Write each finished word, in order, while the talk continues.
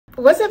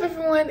What's up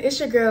everyone, it's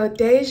your girl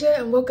Deja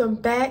and welcome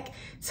back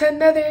to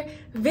another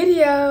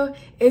video.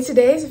 In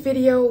today's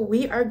video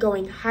we are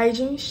going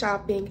hygiene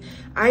shopping.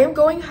 I am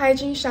going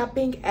hygiene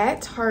shopping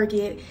at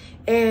Target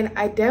and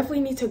I definitely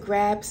need to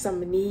grab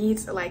some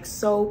needs like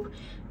soap,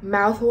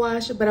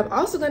 mouthwash, but I'm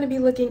also going to be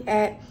looking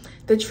at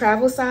the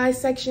travel size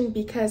section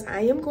because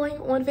I am going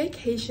on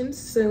vacation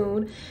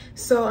soon.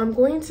 So I'm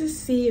going to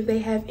see if they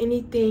have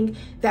anything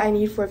that I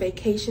need for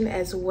vacation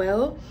as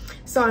well.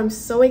 So I'm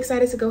so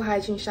excited to go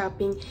hygiene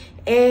shopping,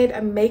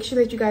 and make sure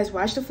that you guys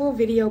watch the full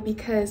video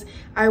because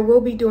I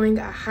will be doing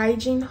a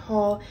hygiene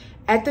haul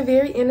at the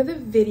very end of the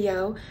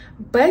video.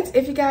 But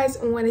if you guys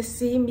want to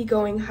see me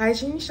going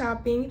hygiene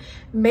shopping,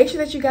 make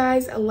sure that you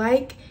guys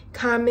like,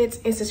 comment,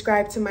 and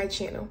subscribe to my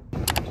channel.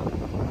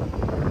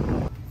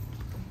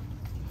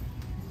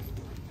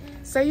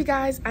 So you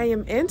guys, I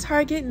am in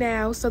Target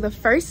now. So the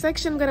first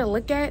section I'm gonna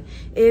look at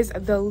is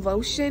the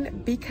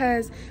lotion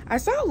because I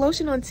saw a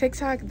lotion on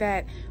TikTok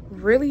that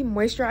really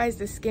moisturized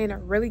the skin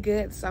really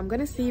good. So I'm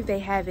gonna see if they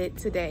have it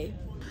today.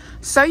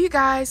 So you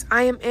guys,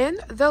 I am in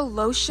the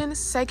lotion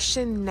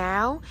section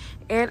now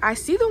and I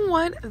see the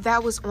one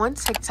that was on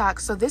TikTok.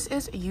 So this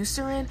is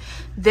Eucerin.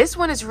 This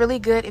one is really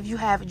good if you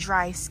have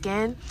dry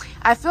skin.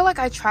 I feel like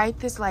I tried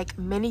this like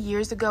many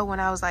years ago when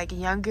I was like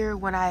younger,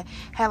 when I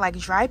had like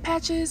dry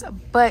patches,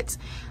 but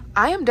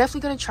I am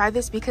definitely going to try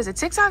this because a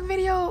TikTok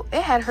video,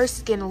 it had her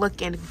skin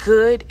looking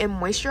good and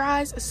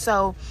moisturized.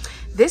 So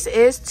this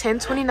is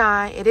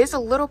 $10.29. It is a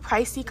little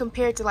pricey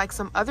compared to like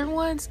some other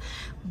ones,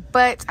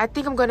 but I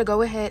think I'm going to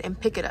go ahead and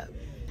pick it up.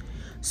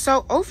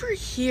 So over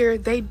here,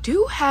 they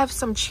do have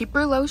some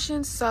cheaper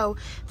lotions. So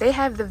they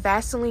have the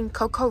Vaseline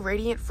Cocoa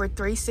Radiant for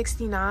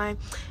 $3.69.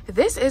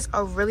 This is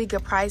a really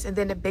good price. And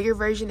then the bigger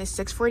version is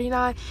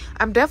 $6.49.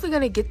 I'm definitely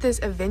going to get this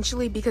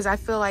eventually because I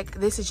feel like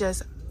this is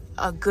just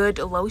a good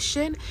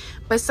lotion,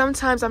 but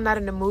sometimes I'm not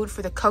in the mood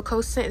for the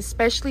cocoa scent,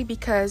 especially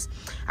because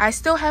I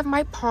still have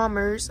my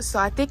Palmer's, so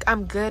I think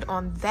I'm good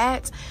on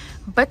that.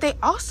 But they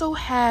also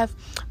have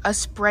a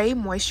spray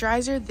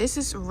moisturizer. This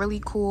is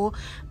really cool.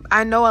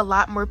 I know a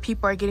lot more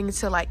people are getting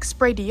into like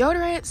spray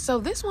deodorant, so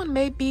this one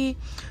may be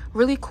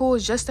really cool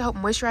just to help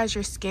moisturize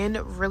your skin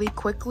really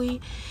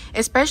quickly.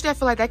 Especially I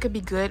feel like that could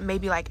be good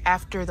maybe like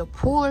after the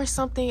pool or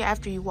something,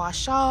 after you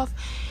wash off.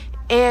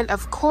 And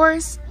of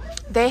course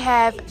they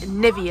have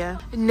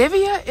Nivea.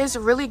 Nivea is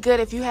really good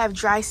if you have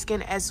dry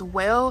skin as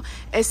well,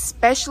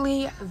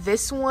 especially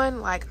this one.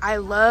 Like I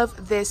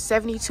love this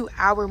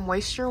 72-hour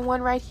moisture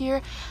one right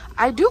here.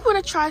 I do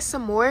want to try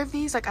some more of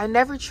these. Like I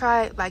never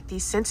tried like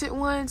these scented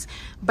ones,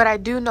 but I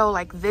do know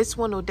like this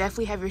one will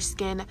definitely have your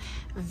skin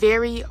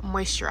very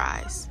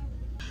moisturized.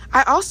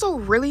 I also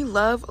really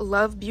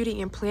love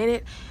Beauty and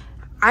Planet.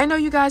 I know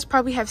you guys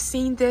probably have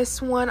seen this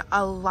one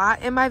a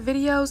lot in my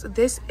videos.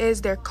 This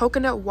is their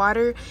coconut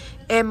water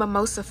and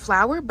mimosa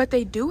flower, but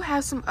they do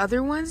have some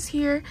other ones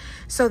here.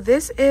 So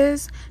this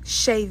is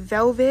shea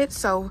velvet,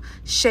 so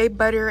shea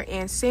butter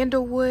and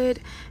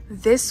sandalwood.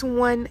 This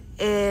one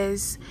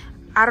is,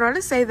 I don't know how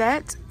to say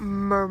that,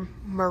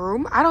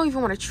 maroon. I don't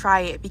even want to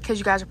try it because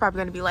you guys are probably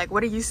going to be like,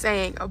 what are you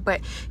saying?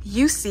 But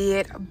you see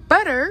it,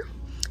 butter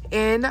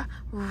and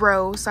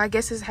rose. So I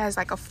guess this has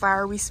like a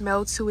flowery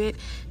smell to it,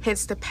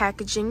 hence the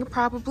packaging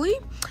probably.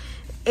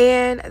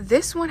 And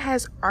this one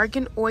has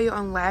argan oil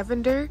and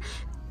lavender.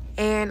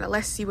 And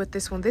let's see what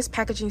this one, this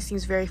packaging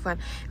seems very fun.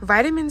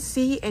 Vitamin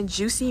C and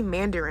juicy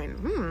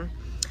mandarin.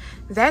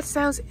 That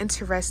sounds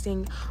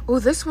interesting. Oh,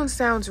 this one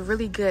sounds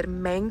really good.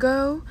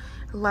 Mango.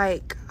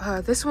 Like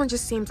this one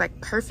just seems like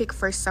perfect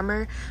for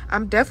summer.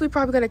 I'm definitely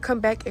probably gonna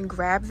come back and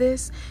grab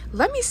this.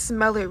 Let me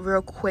smell it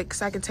real quick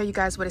so I can tell you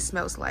guys what it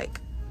smells like.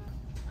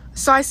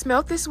 So I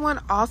smelled this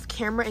one off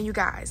camera, and you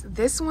guys,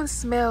 this one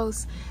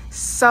smells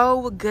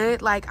so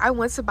good. Like I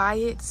want to buy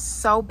it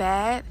so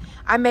bad.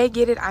 I may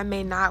get it, I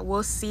may not.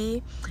 We'll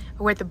see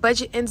where the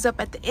budget ends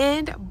up at the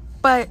end,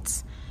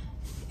 but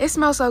it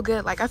smells so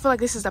good. Like I feel like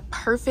this is a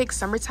perfect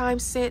summertime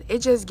scent. It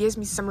just gives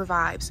me summer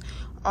vibes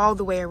all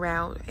the way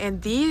around.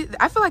 And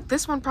I feel like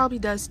this one probably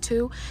does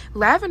too.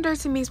 Lavender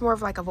to me is more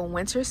of like a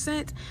winter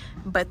scent,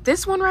 but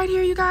this one right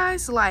here, you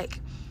guys, like,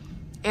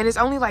 and it's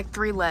only like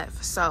 3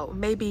 left, so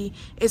maybe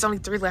it's only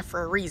 3 left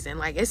for a reason.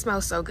 Like it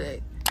smells so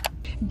good.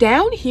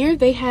 Down here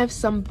they have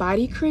some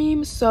body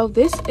cream. So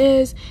this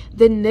is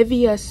the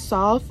Nivea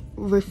Soft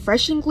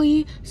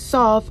Refreshingly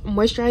Soft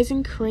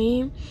Moisturizing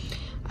Cream.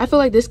 I feel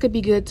like this could be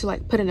good to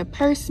like put in a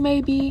purse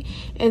maybe.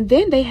 And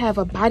then they have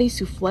a body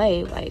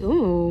souffle. Like,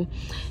 ooh,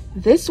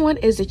 this one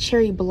is a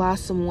cherry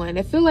blossom one.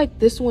 I feel like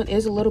this one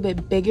is a little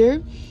bit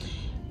bigger.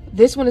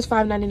 This one is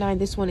 $5.99.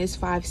 This one is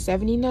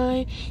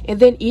 $5.79. And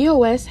then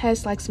EOS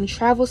has like some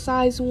travel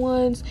size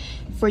ones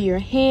for your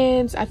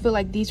hands. I feel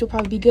like these will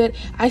probably be good.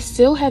 I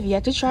still have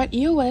yet to try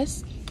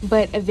EOS,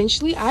 but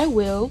eventually I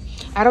will.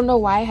 I don't know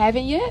why I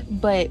haven't yet,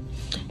 but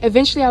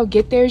eventually I'll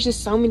get there. There's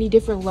just so many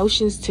different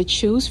lotions to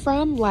choose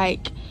from.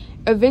 Like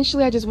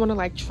eventually I just want to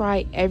like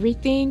try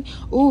everything.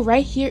 Ooh,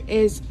 right here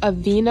is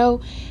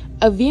Aveeno.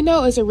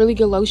 Aveeno is a really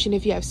good lotion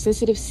if you have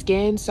sensitive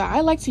skin, so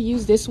I like to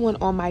use this one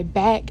on my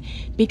back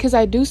because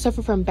I do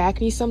suffer from back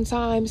knee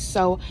sometimes,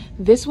 so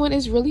this one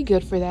is really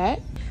good for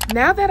that.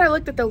 Now that I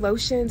looked at the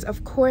lotions,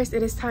 of course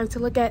it is time to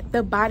look at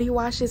the body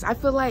washes. I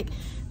feel like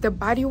the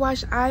body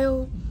wash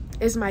aisle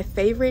is my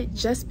favorite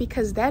just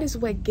because that is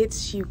what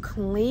gets you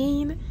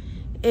clean,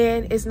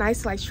 and it's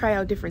nice to like try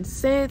out different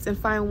scents and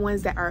find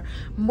ones that are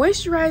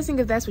moisturizing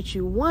if that's what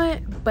you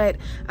want. But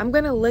I'm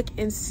gonna look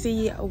and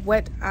see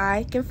what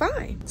I can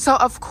find. So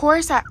of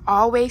course I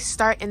always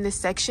start in this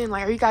section.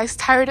 Like, are you guys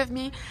tired of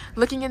me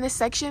looking in this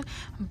section?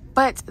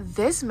 But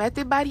this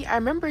Method body, I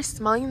remember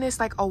smelling this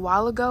like a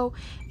while ago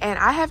and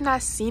I have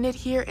not seen it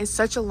here in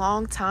such a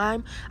long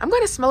time. I'm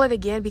gonna smell it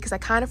again because I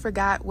kind of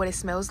forgot what it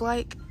smells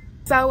like.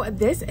 So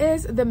this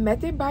is the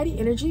Method Body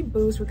Energy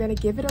Boost. We're gonna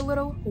give it a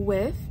little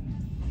whiff.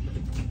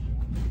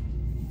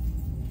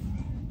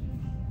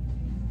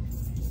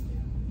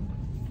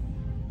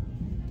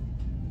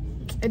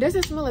 It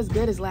doesn't smell as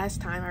good as last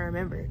time, I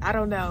remember. I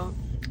don't know.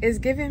 It's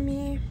giving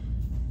me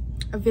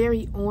a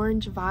very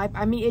orange vibe.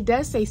 I mean, it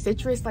does say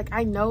citrus. Like,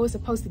 I know it's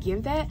supposed to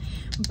give that.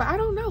 But I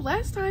don't know.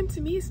 Last time,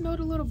 to me, it smelled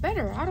a little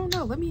better. I don't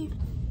know.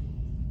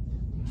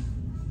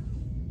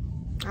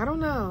 I don't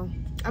know.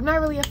 I'm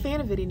not really a fan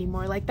of it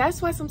anymore. Like,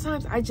 that's why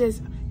sometimes I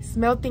just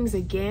smell things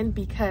again,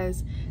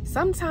 because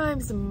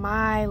sometimes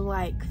my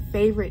like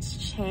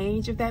favorites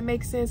change, if that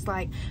makes sense.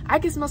 Like, I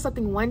can smell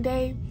something one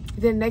day,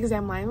 then next day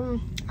I'm like,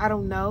 I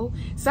don't know.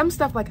 Some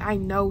stuff like I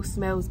know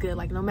smells good,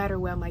 like no matter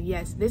what, I'm like,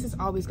 yes, this is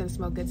always gonna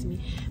smell good to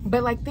me.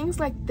 But like things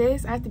like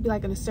this, I have to be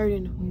like in a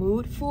certain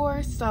mood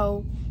for,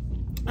 so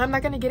I'm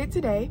not gonna get it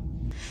today.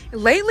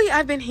 Lately,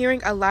 I've been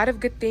hearing a lot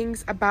of good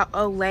things about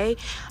Olay.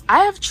 I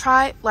have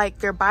tried like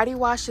their body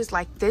washes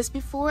like this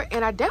before,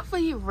 and I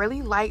definitely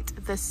really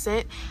liked the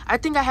scent. I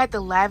think I had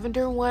the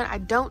lavender one. I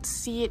don't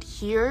see it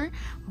here,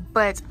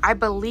 but I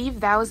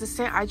believe that was the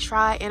scent I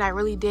tried and I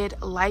really did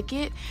like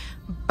it.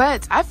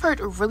 But I've heard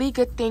really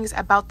good things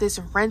about this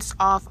rinse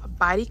off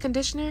body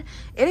conditioner.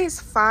 It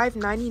is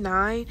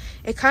 $5.99.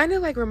 It kind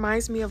of like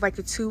reminds me of like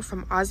the tube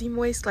from Aussie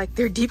Moist, like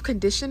their deep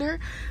conditioner.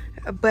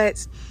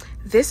 But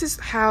this is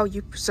how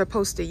you're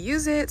supposed to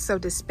use it. So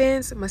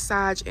dispense,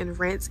 massage, and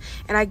rinse.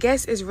 And I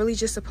guess it's really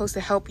just supposed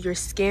to help your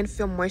skin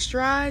feel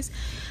moisturized.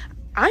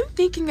 I'm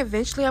thinking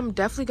eventually I'm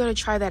definitely going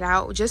to try that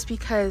out, just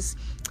because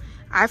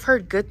I've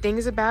heard good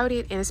things about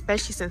it, and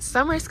especially since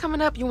summer is coming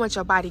up, you want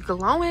your body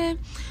glowing,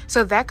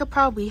 so that could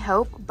probably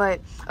help.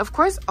 But of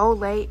course,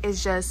 Olay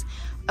is just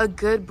a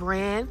good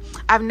brand.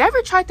 I've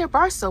never tried their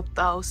bar soap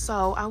though,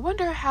 so I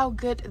wonder how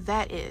good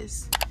that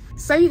is.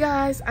 So you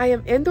guys, I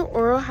am in the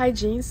oral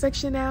hygiene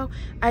section now.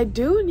 I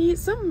do need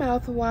some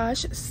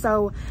mouthwash,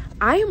 so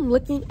I am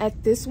looking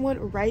at this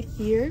one right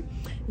here.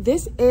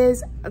 This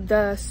is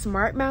the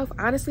Smart Mouth.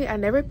 Honestly, I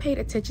never paid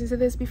attention to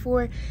this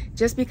before,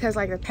 just because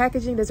like the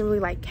packaging doesn't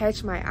really like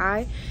catch my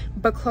eye.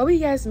 But Chloe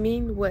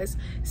Yasmin was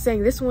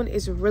saying this one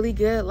is really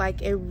good.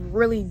 Like, it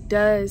really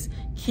does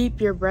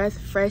keep your breath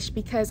fresh,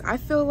 because I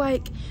feel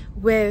like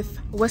with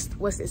what's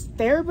this,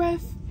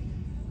 TheraBreath,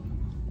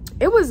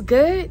 it was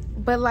good,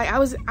 but like I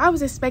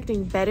was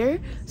expecting better,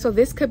 so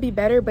this could be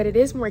better, but it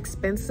is more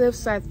expensive,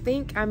 so I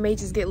think I may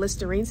just get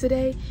Listerine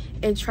today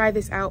and try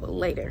this out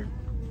later.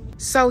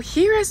 So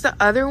here is the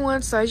other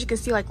one. So as you can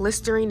see, like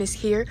Listerine is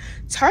here.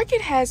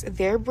 Target has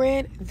their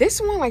brand.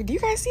 This one, like, do you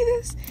guys see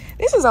this?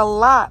 This is a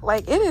lot.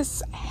 Like, it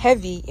is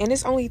heavy, and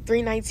it's only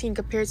 $3.19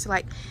 compared to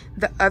like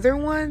the other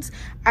ones.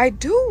 I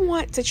do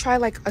want to try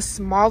like a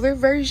smaller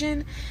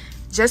version,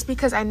 just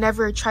because I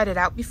never tried it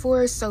out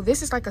before. So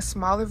this is like a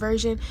smaller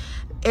version.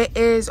 It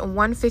is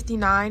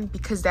 $1.59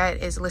 because that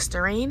is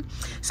Listerine.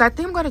 So I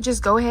think I'm gonna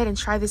just go ahead and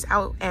try this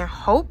out and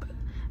hope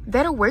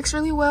that it works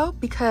really well,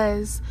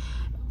 because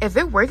if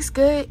it works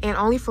good and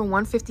only for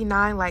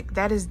 $1.59, like,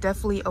 that is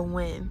definitely a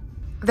win.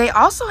 They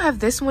also have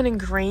this one in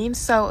green.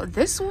 So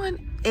this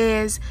one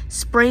is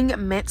spring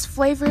mint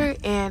flavor,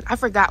 and I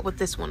forgot what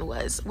this one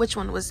was. Which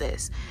one was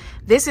this?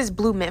 This is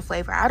blue mint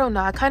flavor. I don't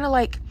know, I kind of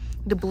like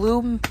the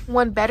blue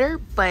one better,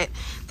 but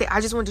I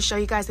just wanted to show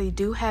you guys they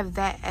do have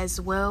that as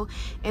well.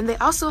 And they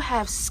also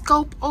have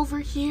Scope over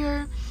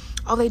here.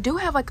 Oh, they do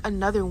have like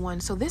another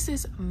one. So this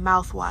is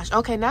mouthwash.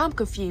 Okay, now I'm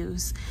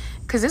confused,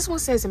 because this one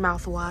says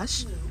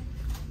mouthwash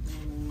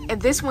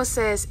and this one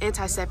says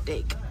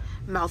antiseptic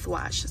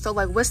mouthwash. So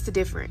like, what's the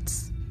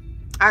difference?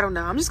 I don't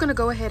know. I'm just gonna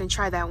go ahead and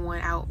try that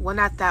one out. Well,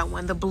 not that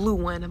one, the blue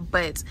one,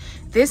 but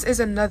this is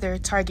another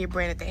Target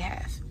brand that they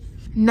have.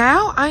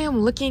 Now I am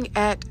looking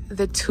at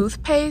the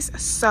toothpaste.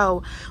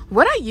 So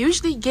what I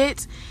usually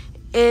get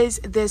is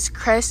this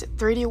Crest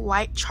 3D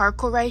white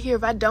charcoal right here.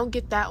 If I don't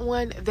get that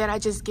one, then I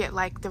just get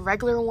like the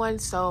regular one.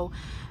 So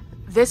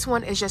this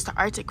one is just the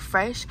Arctic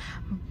Fresh.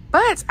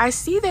 But I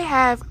see they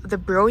have the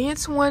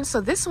Brilliance one. So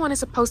this one is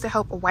supposed to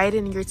help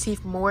whiten your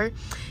teeth more.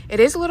 It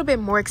is a little bit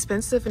more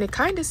expensive, and it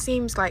kind of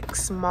seems like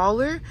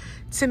smaller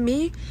to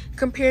me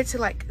compared to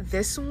like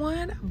this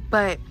one.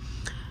 But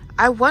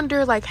I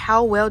wonder like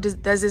how well does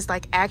this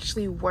like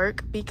actually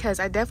work, because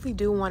I definitely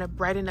do want to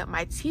brighten up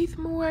my teeth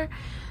more.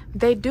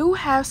 They do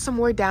have some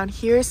more down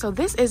here. So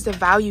this is the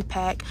value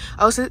pack.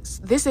 Oh, so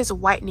this is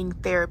whitening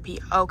therapy.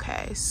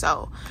 Okay,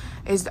 so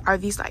are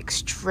these like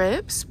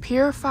strips,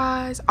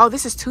 purifies? Oh,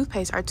 this is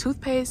toothpaste. Our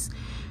toothpaste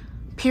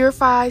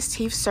purifies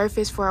teeth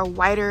surface for a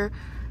whiter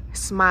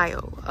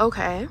smile.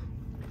 Okay,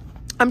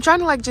 I'm trying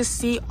to like just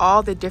see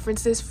all the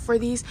differences for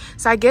these.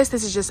 So I guess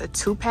this is just a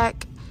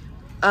 2-pack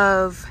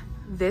of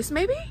this,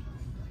 maybe.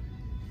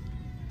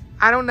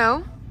 I don't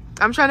know.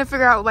 I'm trying to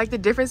figure out like the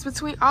difference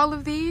between all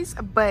of these,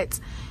 but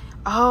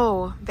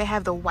oh, they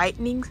have the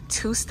whitening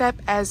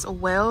 2-step as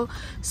well.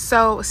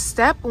 So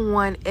step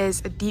 1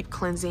 is a deep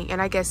cleansing,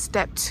 and I guess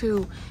step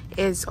 2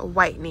 is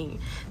whitening.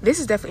 This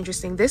is definitely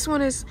interesting. This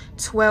one is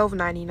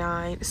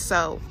 $12.99.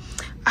 So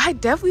I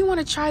definitely want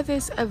to try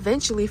this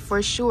eventually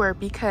for sure,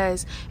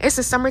 because it's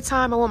the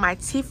summertime. I want my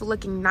teeth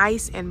looking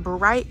nice and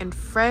bright and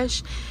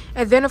fresh.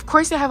 And then of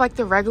course they have like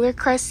the regular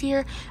Crest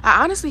here.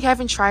 I honestly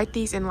haven't tried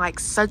these in like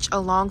such a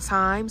long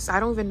time, so I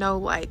don't even know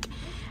like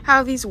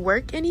how these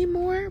work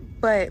anymore.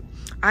 But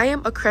I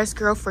am a Crest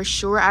girl for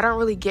sure. I don't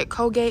really get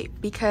Colgate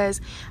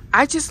because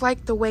I just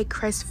like the way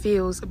Crest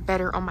feels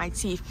better on my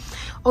teeth.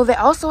 Oh, they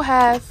also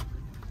have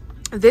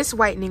this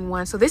whitening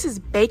one. So this is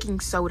baking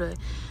soda.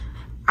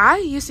 I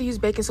used to use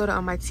baking soda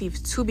on my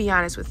teeth, to be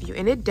honest with you,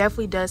 and it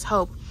definitely does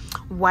help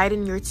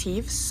whiten your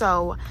teeth.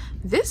 So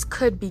this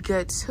could be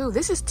good too.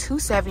 This is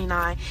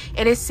 $2.79,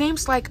 and it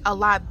seems like a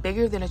lot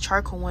bigger than a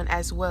charcoal one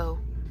as well.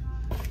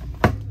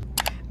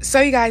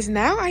 So you guys,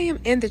 now I am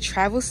in the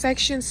travel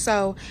section.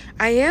 So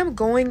I am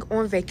going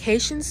on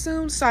vacation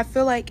soon, so I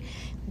feel like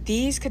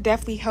these could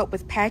definitely help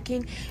with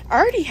packing. I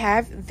already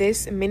have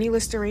this mini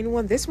Listerine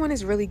one. This one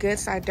is really good,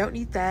 so I don't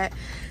need that.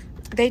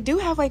 They do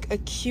have like a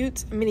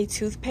cute mini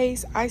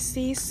toothpaste I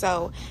see,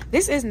 so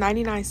this is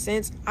 99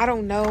 cents. I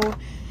don't know,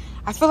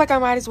 I feel like I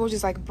might as well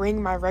just like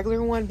bring my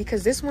regular one,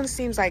 because this one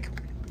seems like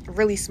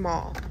really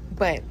small,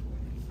 but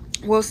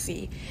we'll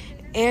see.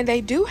 And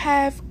they do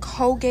have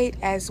Colgate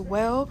as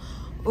well.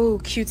 Ooh,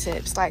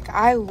 Q-tips. Like,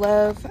 I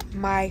love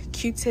my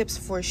Q-tips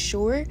for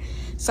sure.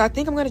 So I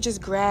think I'm gonna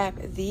just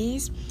grab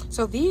these.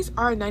 So these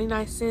are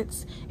 99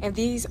 cents, and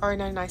these are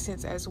 99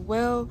 cents as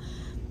well.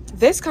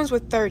 This comes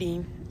with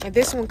 30, and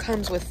this one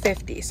comes with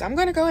 50. So I'm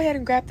gonna go ahead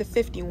and grab the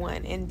 50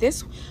 one, and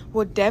this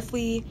will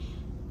definitely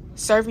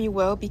serve me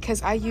well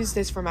because I use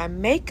this for my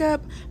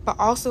makeup, but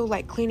also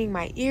like cleaning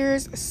my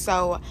ears.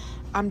 So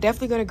I'm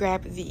definitely gonna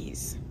grab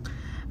these.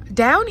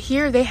 Down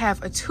here they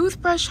have a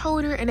toothbrush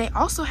holder, and they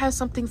also have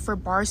something for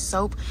bar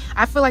soap.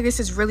 I feel like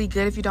this is really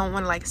good if you don't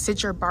want to like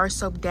sit your bar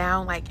soap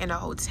down like in a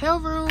hotel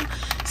room.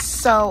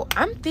 So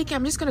I'm thinking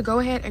I'm just gonna go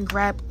ahead and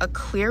grab a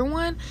clear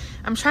one.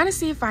 I'm trying to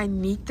see if I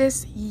need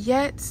this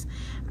yet.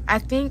 I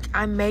think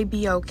I may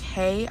be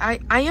okay. I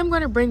am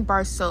going to bring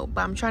bar soap,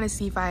 but I'm trying to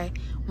see if I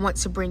want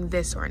to bring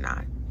this or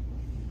not.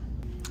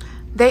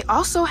 They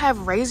also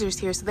have razors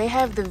here. So they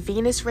have the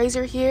Venus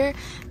razor here.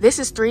 This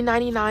is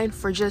 $3.99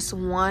 for just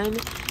one.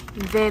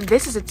 Then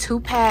this is a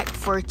 2-pack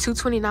for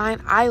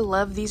 $2.29. I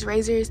love these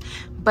razors,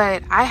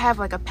 but I have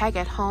like a pack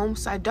at home,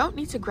 so I don't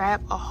need to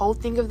grab a whole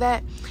thing of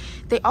that.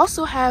 They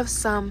also have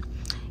some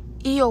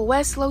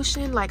EOS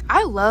lotion. Like,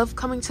 I love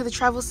coming to the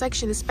travel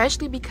section,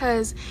 especially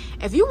because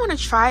if you want to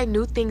try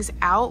new things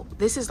out,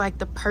 this is like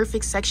the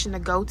perfect section to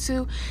go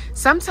to.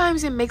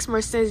 Sometimes it makes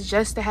more sense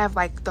just to have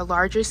like the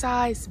larger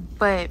size,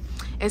 but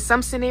in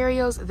some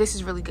scenarios this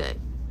is really good.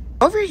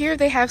 Over here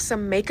they have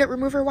some makeup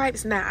remover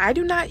wipes. Now, I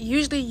do not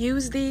usually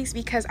use these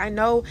because I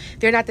know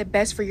they're not the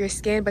best for your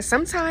skin, but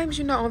sometimes,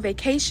 you know, on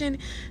vacation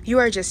you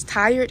are just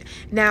tired.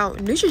 Now,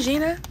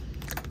 Neutrogena,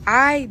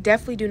 I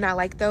definitely do not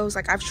like those.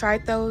 Like, I've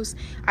tried those.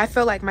 I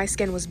felt like my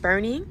skin was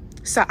burning.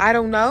 So I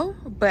don't know,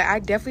 but I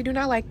definitely do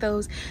not like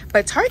those.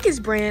 But Target's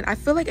brand, I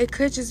feel like it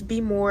could just be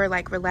more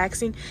like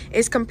relaxing.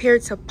 It's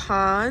compared to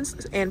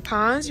Pond's, and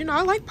Pond's, you know,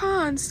 I like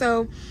Pond's.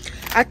 So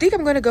I think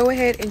I'm going to go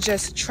ahead and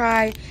just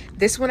try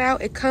this one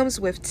out. It comes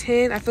with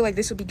 10. I feel like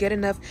this would be good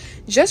enough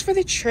just for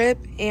the trip.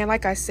 And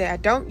like I said, I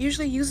don't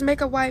usually use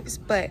makeup wipes,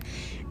 but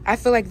I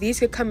feel like these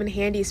could come in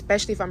handy,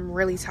 especially if I'm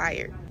really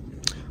tired.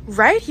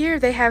 Right here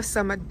they have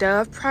some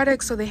Dove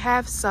products. So they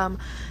have some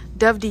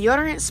Dove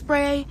deodorant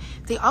spray.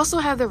 They also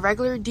have the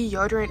regular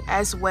deodorant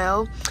as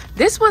well.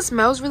 This one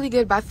smells really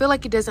good, but I feel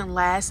like it doesn't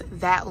last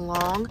that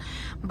long.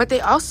 But they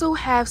also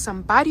have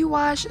some body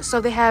wash. So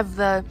they have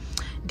the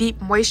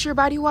deep moisture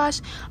body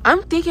wash.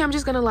 I'm thinking I'm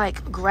just gonna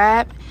like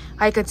grab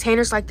like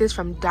containers like this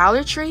from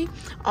Dollar Tree,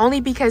 only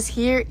because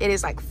here it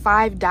is like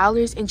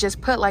 $5, and just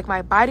put like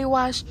my body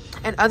wash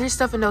and other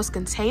stuff in those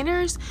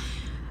containers,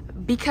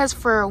 because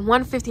for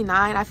 $1.59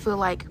 I feel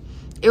like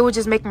it would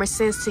just make more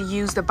sense to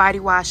use the body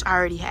wash I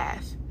already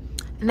have.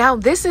 Now,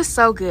 this is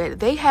so good.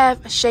 They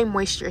have Shea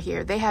Moisture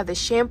here. They have the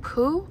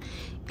shampoo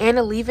and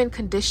a leave-in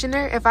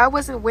conditioner. If I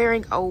wasn't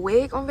wearing a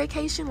wig on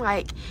vacation,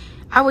 like,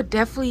 I would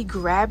definitely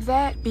grab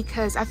that,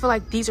 because I feel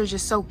like these are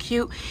just so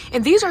cute.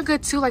 And these are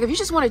good too. Like, if you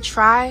just want to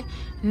try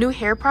new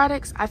hair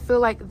products, I feel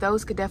like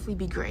those could definitely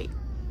be great.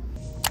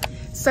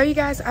 So you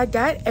guys, I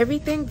got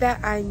everything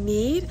that I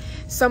need.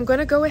 So I'm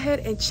gonna go ahead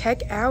and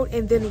check out,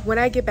 and then when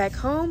I get back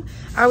home,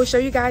 I will show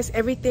you guys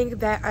everything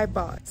that I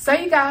bought. So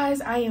you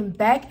guys, I am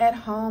back at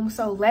home,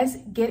 so let's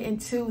get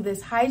into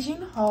this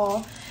Hygiene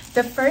haul.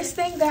 The first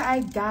thing that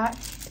I got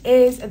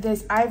is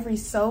this Ivory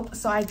soap.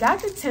 So I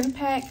got the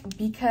 10-pack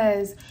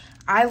because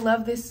I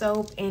love this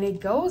soap and it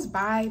goes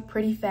by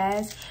pretty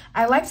fast.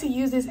 I like to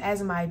use this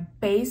as my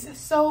base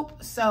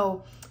soap.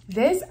 So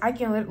this I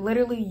can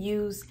literally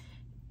use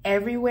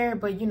everywhere,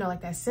 but you know,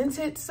 like that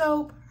scented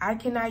soap, I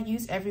cannot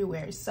use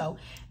everywhere. So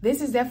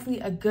this is definitely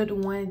a good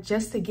one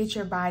just to get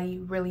your body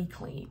really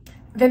clean.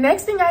 The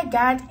next thing I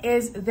got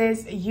is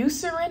this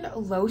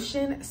Eucerin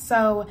lotion.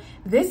 So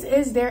this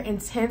is their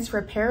intense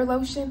repair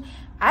lotion.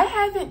 I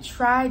haven't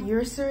tried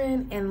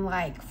Eucerin in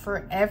like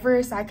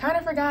forever, so I kind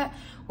of forgot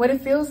what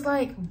it feels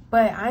like,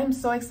 but I'm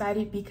so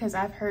excited because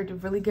I've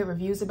heard really good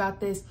reviews about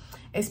this,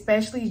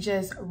 especially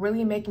just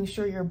really making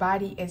sure your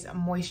body is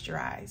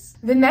moisturized.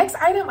 The next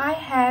item I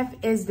have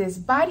is this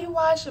body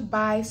wash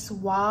by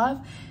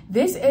Suave.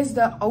 This is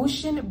the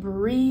Ocean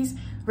Breeze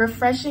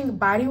Refreshing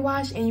Body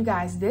Wash, and you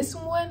guys, this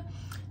one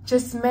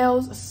just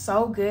smells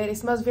so good. It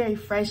smells very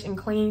fresh and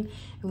clean.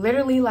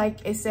 Literally, like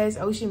it says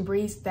Ocean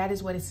Breeze, that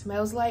is what it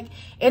smells like.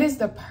 It is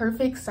the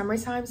perfect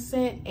summertime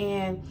scent,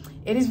 and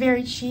it is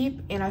very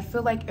cheap, and I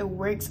feel like it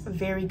works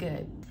very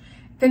good.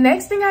 The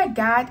next thing I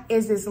got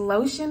is this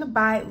lotion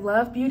by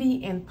Love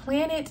Beauty and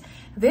Planet.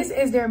 This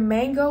is their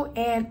mango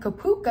and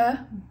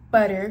kapuka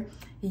butter.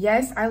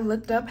 Yes, I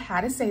looked up how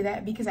to say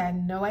that because I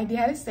had no idea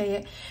how to say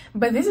it,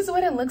 but this is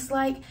what it looks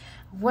like.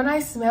 When I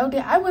smelled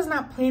it, I was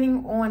not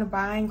planning on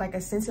buying like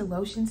a scented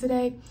lotion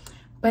today,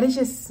 but it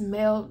just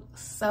smelled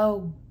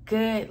so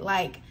good.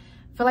 Like,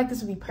 I feel like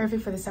this would be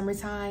perfect for the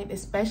summertime,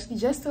 especially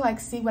just to like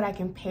see what I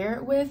can pair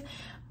it with.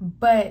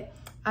 But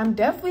I'm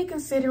definitely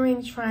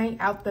considering trying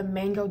out the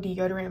mango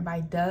deodorant by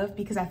Dove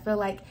because I feel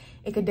like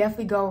it could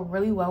definitely go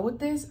really well with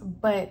this.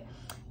 But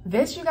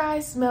this, you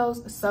guys,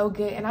 smells so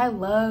good, and I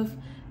love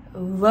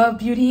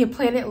Beauty and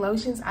Planet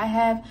lotions. I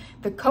have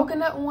the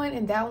coconut one,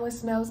 and that one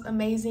smells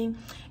amazing,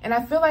 and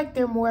I feel like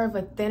they're more of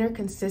a thinner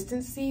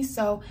consistency,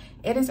 so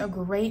it is a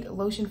great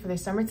lotion for the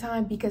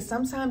summertime because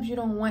sometimes you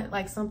don't want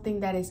like something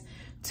that is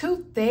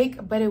too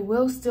thick, but it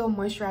will still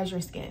moisturize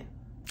your skin.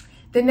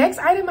 The next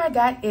item I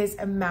got is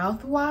a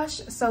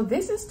mouthwash. So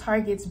this is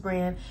Target's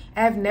brand.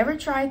 I have never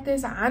tried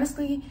this. I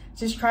honestly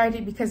just tried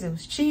it because it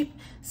was cheap.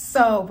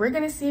 So we're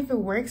gonna see if it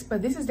works,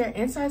 but this is their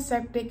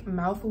antiseptic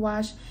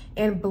mouthwash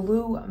in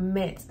blue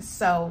mint.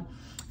 So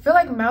I feel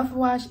like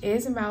mouthwash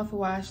is a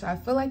mouthwash. So I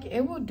feel like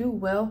it will do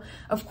well.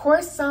 Of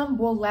course, some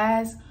will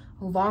last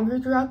longer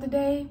throughout the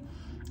day,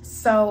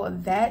 so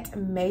that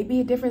may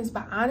be a difference,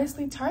 but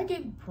honestly,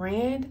 Target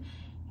brand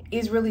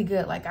is really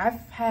good. Like,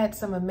 I've had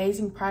some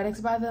amazing products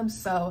by them,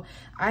 so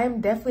I am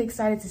definitely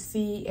excited to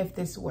see if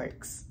this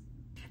works.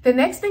 The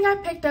next thing I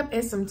picked up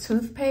is some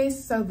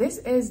toothpaste. So this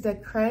is the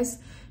Crest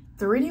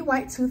 3D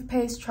White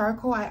Toothpaste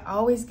Charcoal. I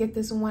always get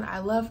this one. I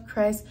love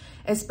Crest,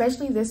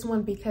 especially this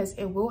one because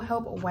it will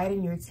help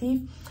whiten your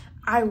teeth.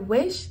 I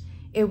wish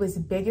it was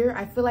bigger.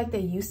 I feel like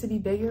they used to be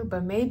bigger,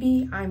 but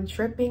maybe I'm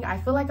tripping.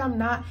 I feel like I'm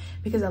not,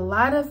 because a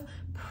lot of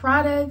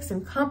products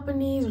and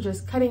companies are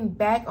just cutting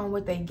back on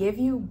what they give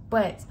you,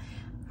 but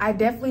I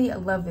definitely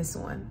love this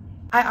one.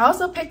 I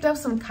also picked up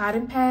some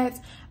cotton pads.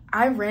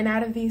 I ran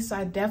out of these, so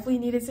I definitely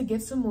needed to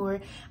get some more.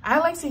 I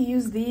like to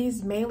use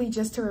these mainly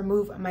just to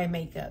remove my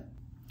makeup.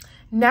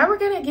 Now we're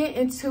gonna get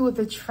into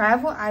the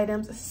travel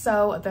items.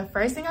 So the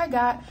first thing I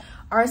got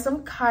are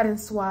some cotton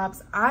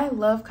swabs. I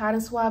love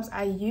cotton swabs.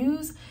 I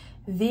use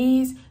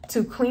these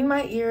to clean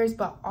my ears,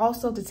 but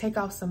also to take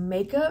off some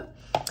makeup.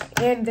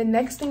 And the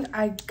next thing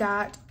I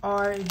got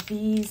are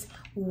these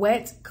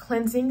wet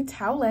cleansing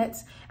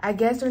towelettes. I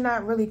guess they're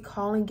not really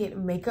calling it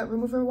makeup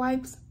remover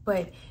wipes,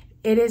 but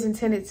it is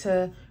intended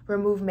to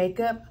remove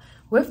makeup.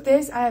 With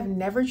this, I have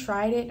never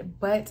tried it,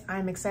 but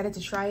I'm excited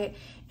to try it.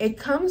 It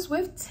comes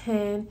with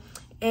 10,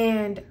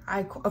 and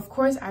of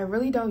course, I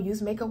really don't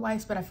use makeup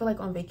wipes, but I feel like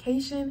on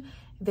vacation,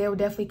 they will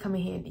definitely come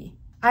in handy.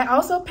 I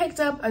also picked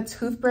up a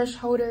toothbrush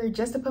holder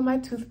just to put my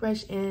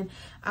toothbrush in.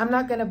 I'm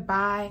not gonna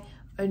buy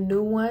a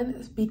new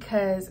one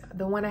because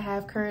the one I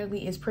have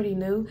currently is pretty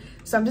new.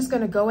 So I'm just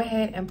gonna go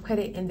ahead and put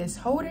it in this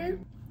holder.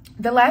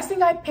 The last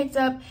thing I picked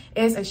up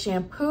is a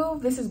shampoo.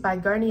 This is by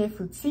Garnier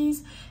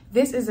Fructis.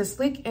 This is a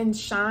Sleek and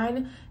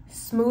Shine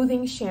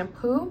smoothing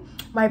shampoo.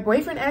 My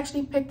boyfriend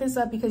actually picked this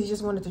up because he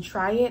just wanted to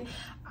try it.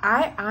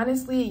 I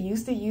honestly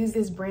used to use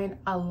this brand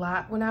a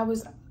lot when I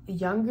was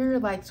younger,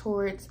 like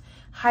towards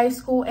high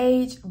school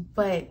age,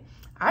 but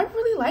I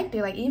really liked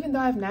it. Like, even though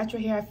I have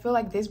natural hair, I feel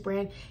like this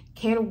brand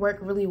can work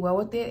really well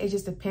with it. It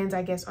just depends,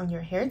 I guess, on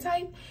your hair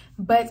type.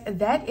 But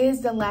that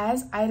is the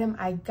last item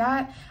I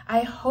got.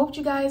 I hope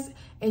you guys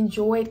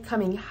enjoyed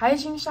coming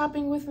hygiene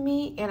shopping with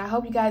me, and I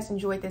hope you guys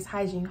enjoyed this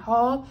hygiene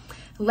haul.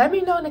 Let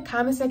me know in the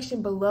comment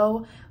section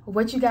below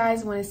what you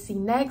guys want to see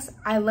next.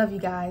 I love you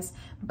guys.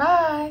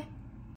 Bye.